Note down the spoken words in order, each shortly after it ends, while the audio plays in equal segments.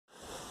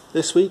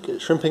This week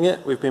at Shrimping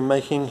It we've been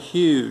making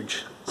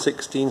huge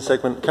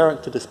 16-segment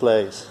character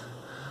displays.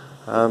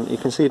 You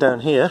can see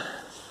down here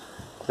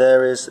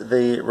there is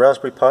the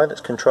Raspberry Pi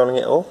that's controlling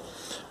it all,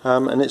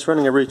 and it's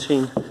running a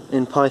routine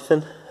in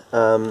Python.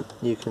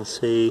 You can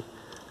see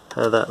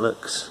how that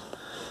looks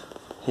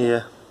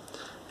here.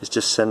 It's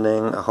just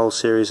sending a whole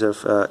series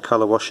of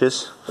colour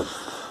washes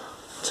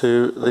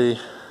to the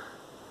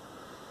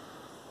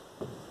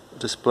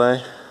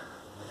display.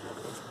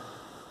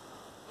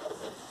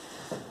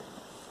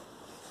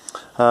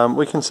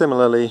 We can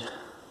similarly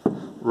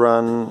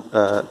run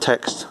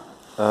text,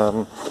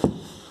 so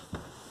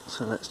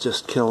let's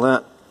just kill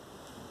that.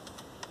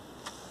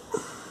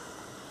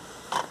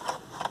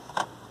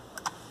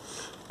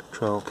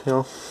 Control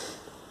kill,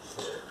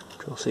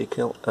 Control C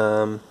kill,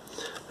 and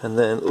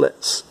then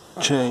let's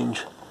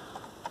change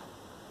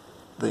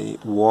the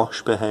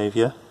wash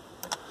behaviour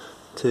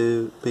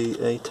to be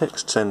a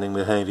text sending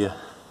behaviour,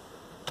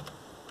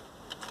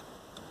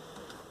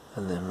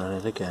 and then run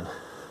it again.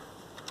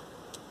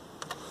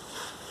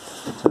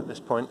 So at this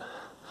point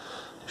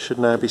it should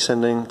now be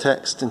sending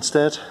text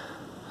instead.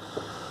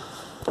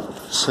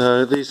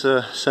 So these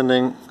are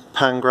sending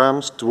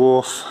pangrams: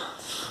 dwarf,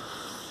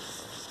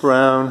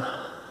 brown,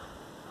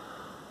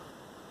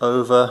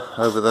 over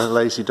the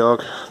lazy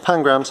dog.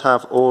 Pangrams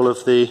have all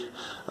of the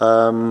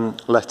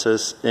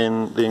letters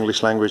in the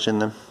English language in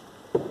them.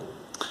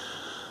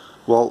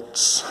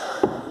 Waltz.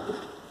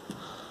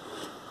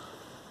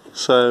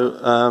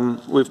 So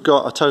we've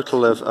got a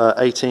total of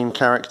 18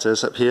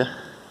 characters up here.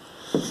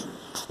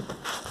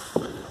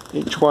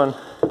 Each one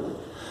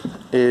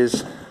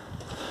is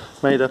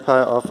made up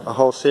out of a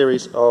whole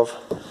series of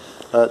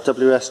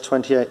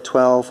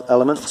WS2812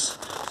 elements.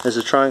 There's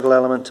a triangle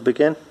element to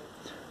begin,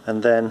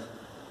 and then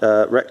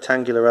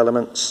rectangular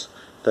elements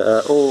that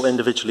are all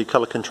individually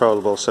colour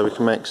controllable, so we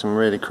can make some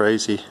really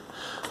crazy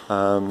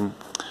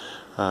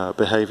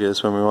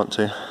behaviours when we want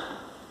to.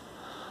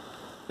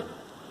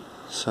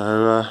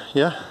 So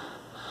yeah,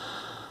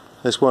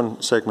 there's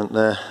one segment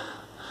there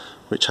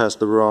which has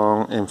the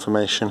wrong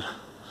information,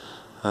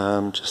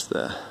 just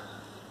there.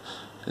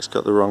 It's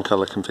got the wrong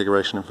colour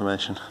configuration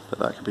information, but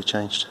that can be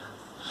changed.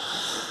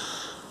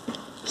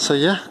 So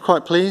yeah,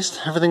 quite pleased.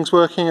 Everything's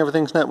working,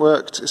 everything's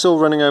networked. It's all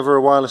running over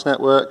a wireless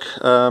network,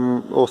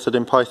 authored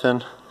in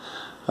Python,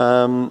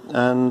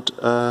 and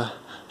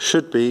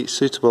should be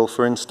suitable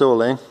for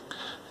installing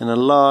in a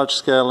large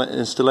scale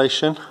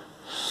installation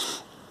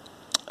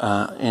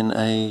in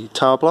a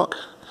tower block,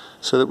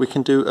 so that we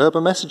can do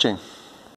urban messaging.